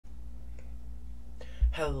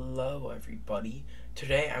Hello everybody.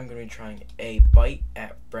 Today I'm going to be trying a bite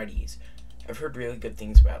at Freddy's. I've heard really good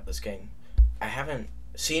things about this game. I haven't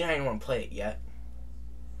seen anyone play it yet,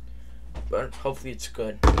 but hopefully it's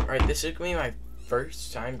good. Alright, this is going to be my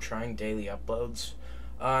first time trying daily uploads.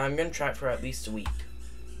 I'm going to try it for at least a week.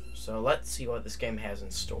 So let's see what this game has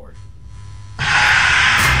in store.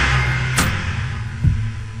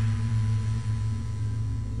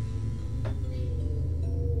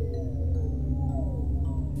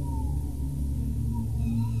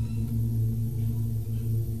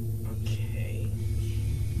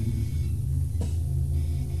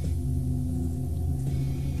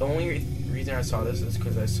 The only reason I saw this is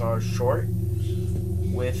because I saw a short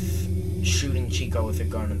with shooting Chico with a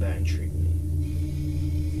gun, and that intrigued me.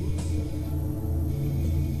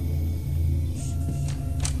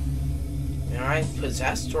 And I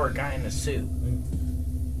possessed or a guy in a suit.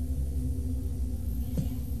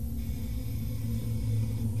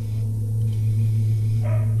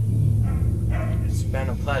 It's been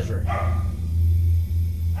a pleasure.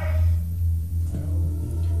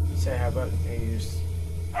 Say, how about I use...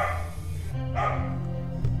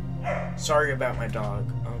 Sorry about my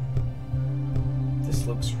dog. This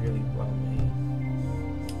looks really well made.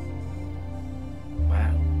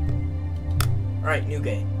 Wow. Alright, new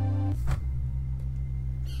game.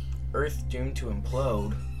 Earth doomed to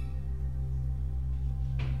implode.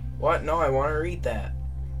 What? No, I want to read that.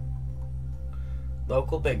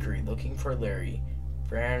 Local bakery looking for Larry.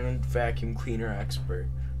 Brand vacuum cleaner expert.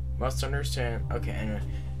 Must understand. Okay, anyway.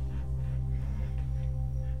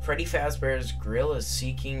 Freddy Fazbear's Grill is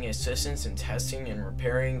seeking assistance in testing and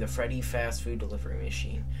repairing the Freddy fast food delivery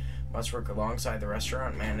machine. Must work alongside the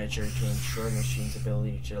restaurant manager to ensure the machine's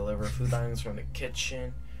ability to deliver food items from the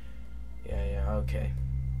kitchen. Yeah, okay.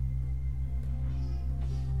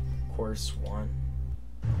 Course 1.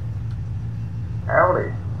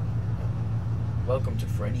 Howdy. Welcome to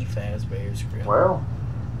Freddy Fazbear's Grill. Well,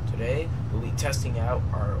 today we'll be testing out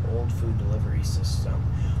our old food delivery system.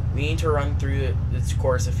 We need to run through its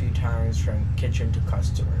course a few times from kitchen to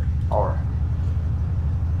customer. alright.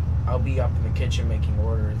 I'll be up in the kitchen making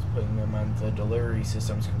orders, putting them on the delivery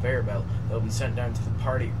system's conveyor belt. They'll be sent down to the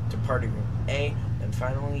party room A, and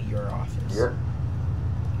finally your office. Yep.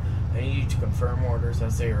 I need you to confirm orders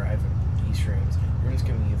as they arrive in these rooms. Rooms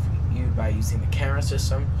can be viewed by using the camera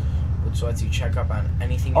system, which lets you check up on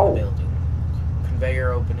anything in the building.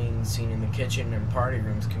 Conveyor openings seen in the kitchen and party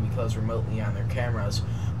rooms can be closed remotely on their cameras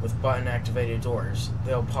with button-activated doors.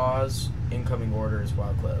 They'll pause incoming orders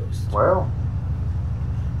while closed. Well,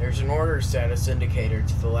 there's an order status indicator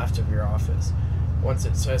to the left of your office. Once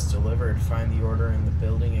it says delivered, find the order in the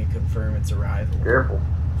building and confirm its arrival. careful.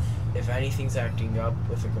 If anything's acting up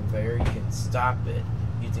with the conveyor, you can stop it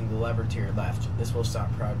using the lever to your left. This will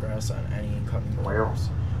stop progress on any incoming orders.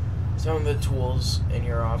 Some of the tools in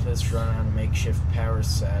your office run on a makeshift power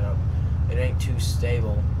setup. It ain't too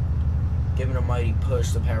stable. Given a mighty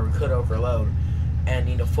push, the power could overload and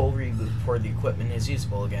need a full reboot before the equipment is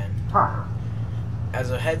usable again. Huh. As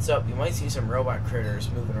a heads up, you might see some robot critters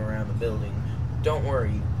moving around the building. Don't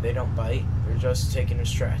worry, they don't bite. They're just taking a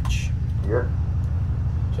stretch. Yep.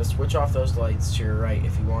 Just switch off those lights to your right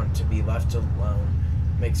if you want to be left alone.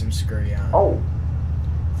 Make some scurry on. Oh.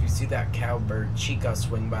 If you see that cowbird Chica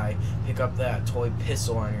swing by, pick up that toy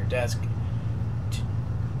pistol on your desk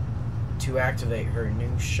to activate her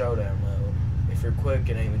new showdown mode. If you're quick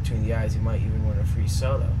and aim between the eyes, you might even win a free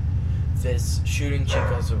soda. This shooting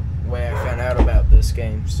Chica's the way I found out about this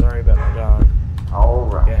game. Sorry about my dog.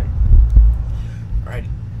 Alright. Again. Alrighty.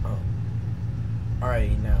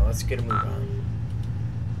 Alrighty, now let's get a move on.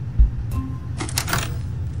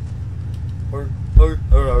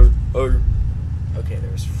 Okay,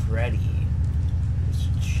 there's Freddy. There's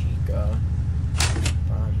Chica.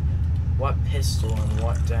 Bonnie. What pistol on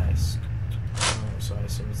what desk? Oh, so I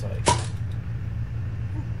assume it's like...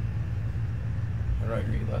 How do I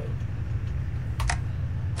reload?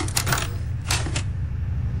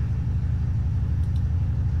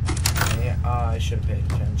 Yeah, I should have paid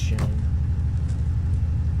attention.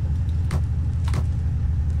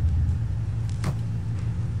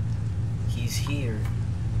 He's here.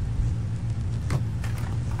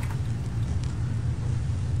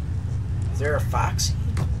 Is there a Foxy?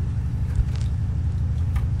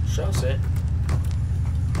 Shows it.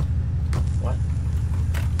 What?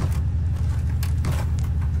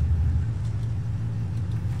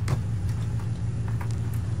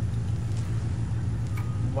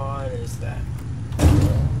 What is that?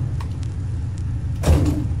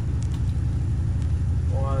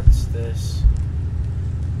 What's this?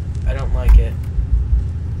 I don't like it.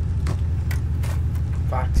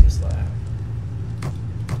 Foxy's lab.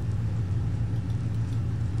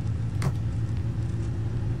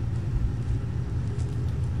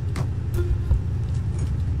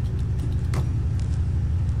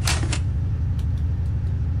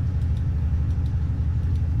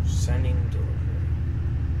 Sending delivery.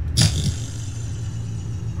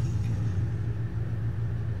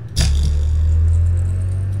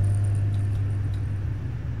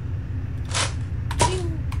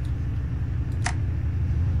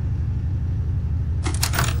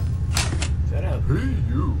 Is that a... Hey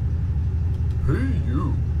you. Hey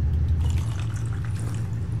you.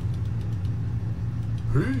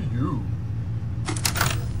 Hey you.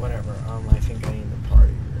 Whatever, I think I need the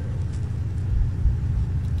party room.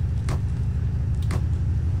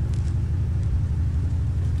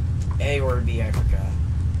 A or B, I forgot.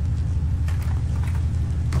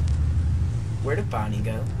 Where did Bonnie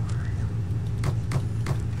go?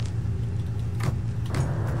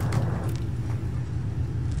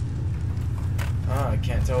 Oh, I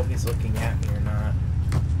can't tell if he's looking at me or not.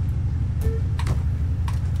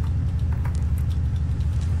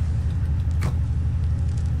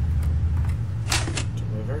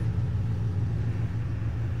 Deliver.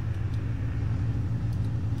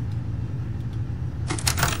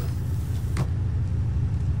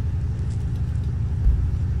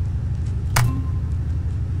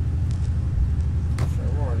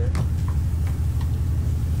 Firm order.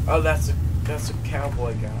 Oh, that's a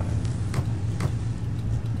cowboy guy.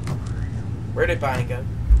 Where did Bonnie go?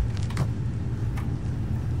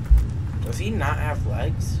 Does he not have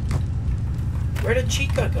legs? Where did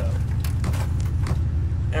Chica go?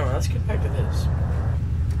 Anyway, let's get back to this.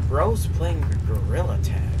 Bro's playing gorilla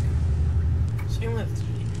tag. Same with...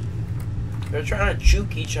 They're trying to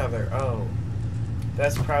juke each other. Oh.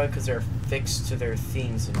 That's probably because they're fixed to their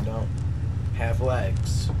things and don't have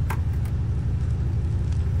legs.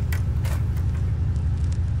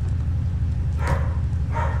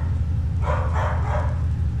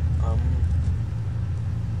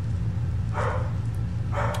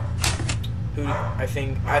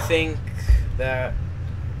 I think that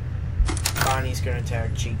Bonnie's gonna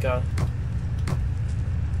tag Chica.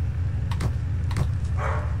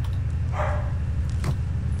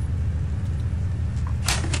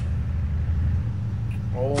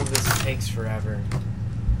 Oh, this takes forever.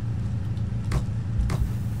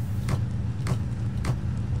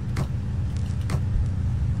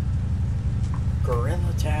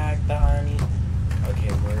 Gorilla tag Bonnie.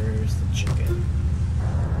 Okay, where's the chicken?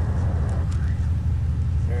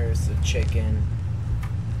 There's the chicken.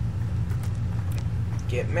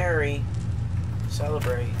 Get merry.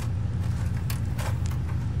 Celebrate.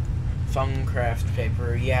 Fun craft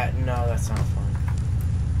paper. Yeah, no, that's not fun.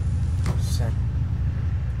 Send.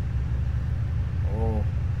 Oh.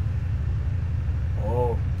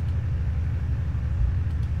 Oh.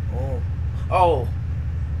 Oh. Oh!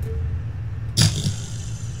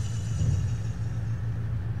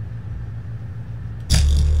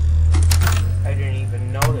 I didn't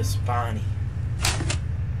even notice Bonnie.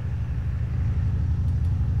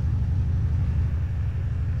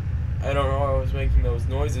 I don't know why I was making those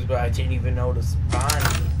noises, but I didn't even notice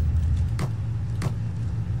Bonnie.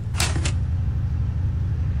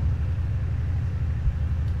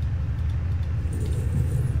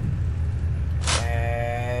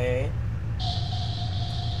 Okay.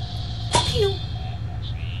 Pew.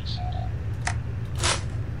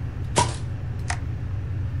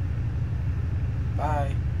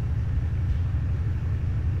 Bye.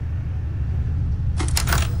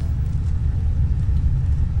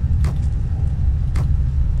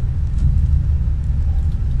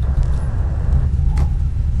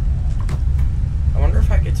 I wonder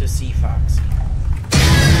if I get to see Foxy.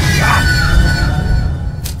 Ah!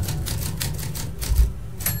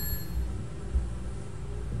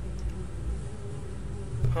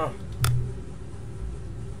 Huh.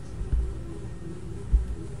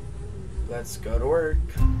 Let's go to work.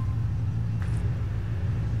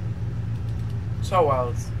 So while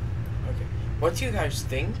it's okay, what do you guys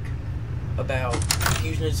think about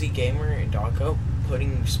Fusion Z Gamer and Doggo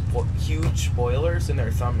putting huge spoilers in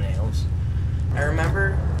their thumbnails? I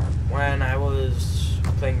remember when I was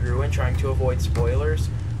playing Ruin trying to avoid spoilers,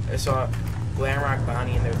 I saw Glamrock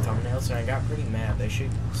Bonnie in their thumbnails and I got pretty mad. They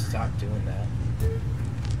should stop doing that.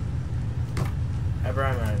 Ever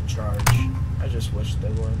I'm not in charge. I just wish they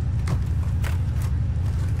would.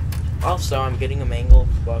 Also, I'm getting a mango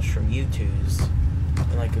plush from U2's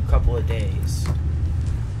in like a couple of days.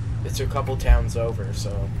 It's a couple towns over,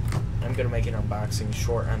 so I'm gonna make an unboxing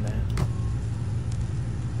short on that.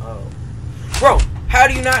 Oh. Bro, how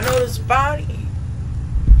do you not notice Bonnie?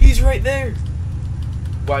 He's right there.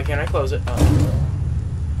 Why can't I close it? Oh.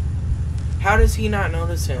 How does he not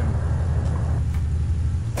notice him?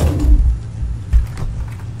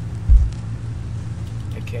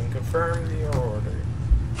 I can confirm the order.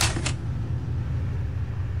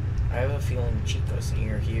 I have a feeling Chico's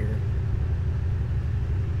near here.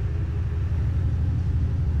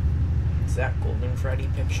 Is that Golden Freddy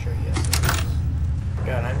picture? Yes, it is.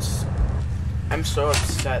 God, I'm so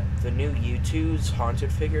upset. The new U2's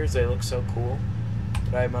haunted figures, they look so cool.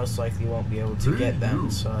 But I most likely won't be able to get them,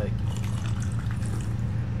 so like...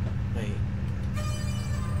 Wait.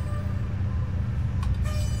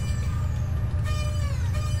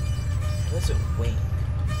 How does it wink?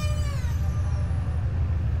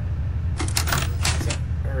 Is that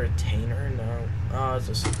a retainer? No. Oh, it's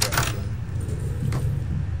a suppression.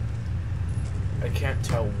 I can't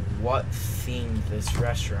tell what theme this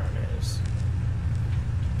restaurant is.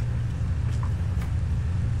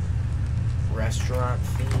 Restaurant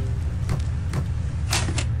theme?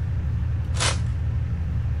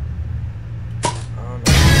 Oh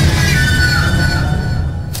no.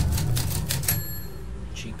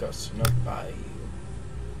 Chico snuck by you.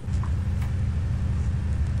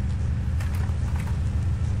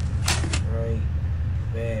 Right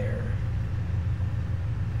there.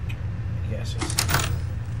 Yes, I see.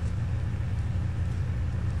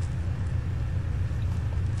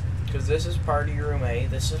 Because this is party room A,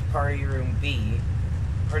 this is party room B.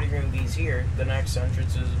 Party room B's here. The next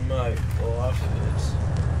entrance is my office.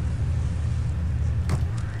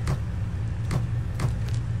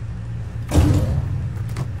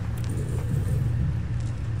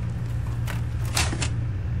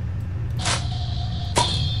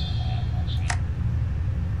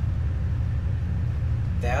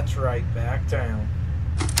 That's right, back down.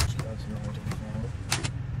 She doesn't know what to do.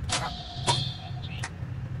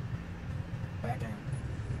 Back down.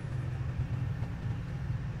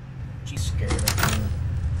 She's scared of me.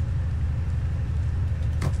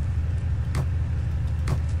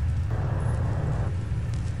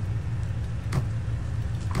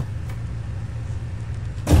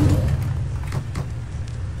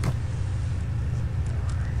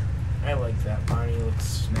 I like that. Bonnie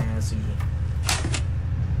looks snazzy.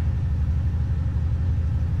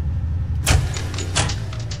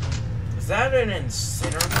 Is that an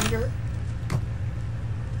incinerator?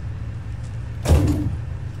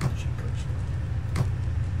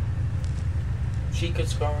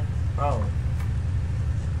 Chica's gone. Oh.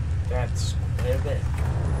 That's quite a bit.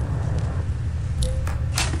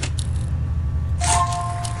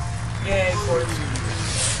 Yay, for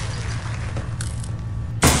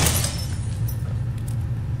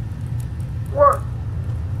What?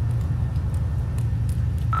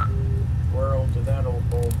 World, did that old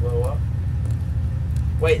bowl blow up?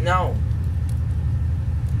 Wait, no.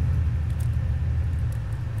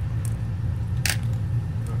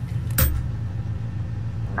 Okay.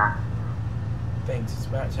 Nah. Thanks, it's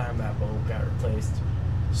about time that bulb got replaced.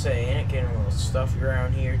 Say, ain't it getting a little stuffy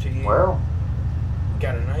around here to you? Well,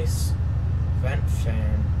 Got a nice vent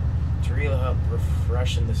fan to really help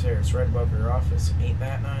refreshen this air. It's right above your office. Ain't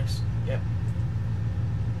that nice? Yep.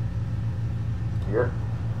 yeah.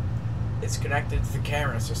 It's connected to the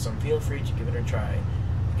camera system. Feel free to give it a try.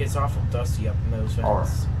 It gets awful dusty up in those vents.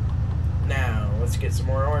 Alright. Now, let's get some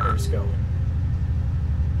more orders going.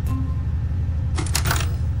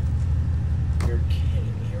 You're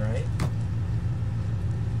kidding me, right?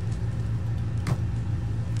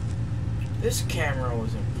 This camera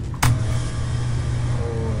wasn't...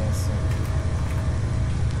 Oh, that's not...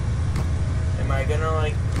 Am I gonna,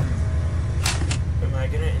 like... Am I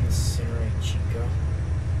gonna incinerate Chico?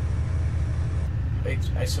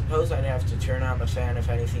 I suppose I'd have to turn on the fan if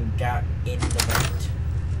anything got in the vent.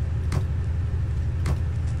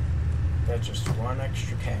 That's just one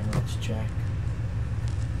extra camera to check.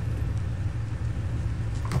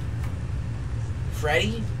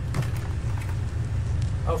 Freddy?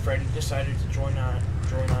 Oh, Freddy decided to join on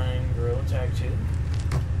Gorilla Tag too.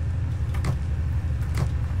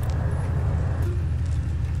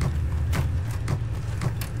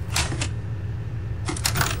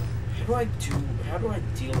 How do I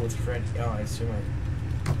deal with Freddy? Oh, I assume I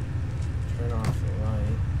turn off the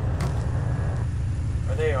light.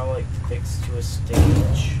 Are they all like fixed to a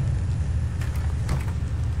stage?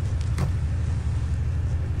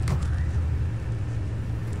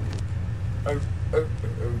 Oh.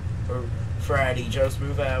 Freddy, just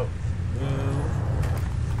move out. Move.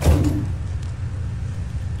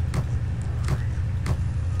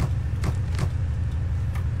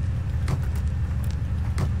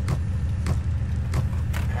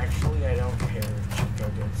 Actually, I don't care if Chico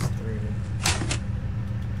gets through.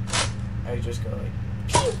 I just go like,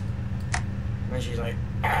 pew! And then she's like,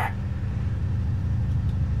 ah!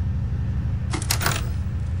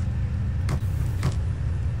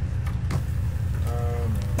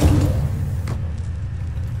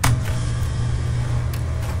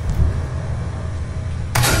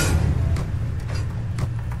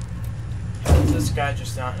 guy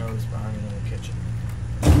just not know he's behind me in the kitchen.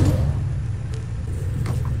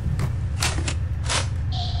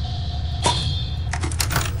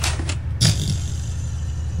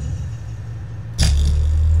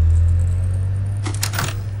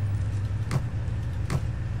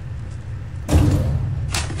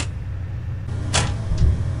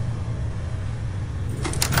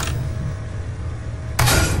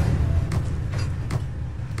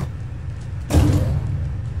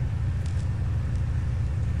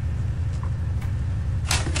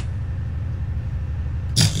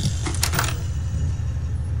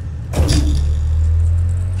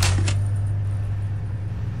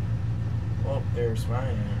 There's my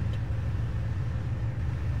end.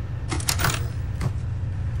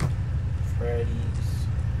 Freddy's.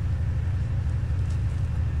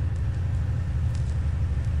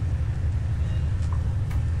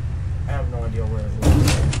 I have no idea where it was.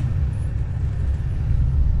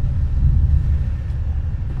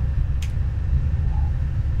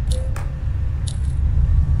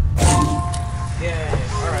 Yeah,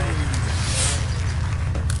 alright.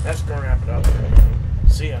 That's gonna wrap it up.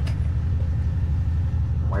 See ya.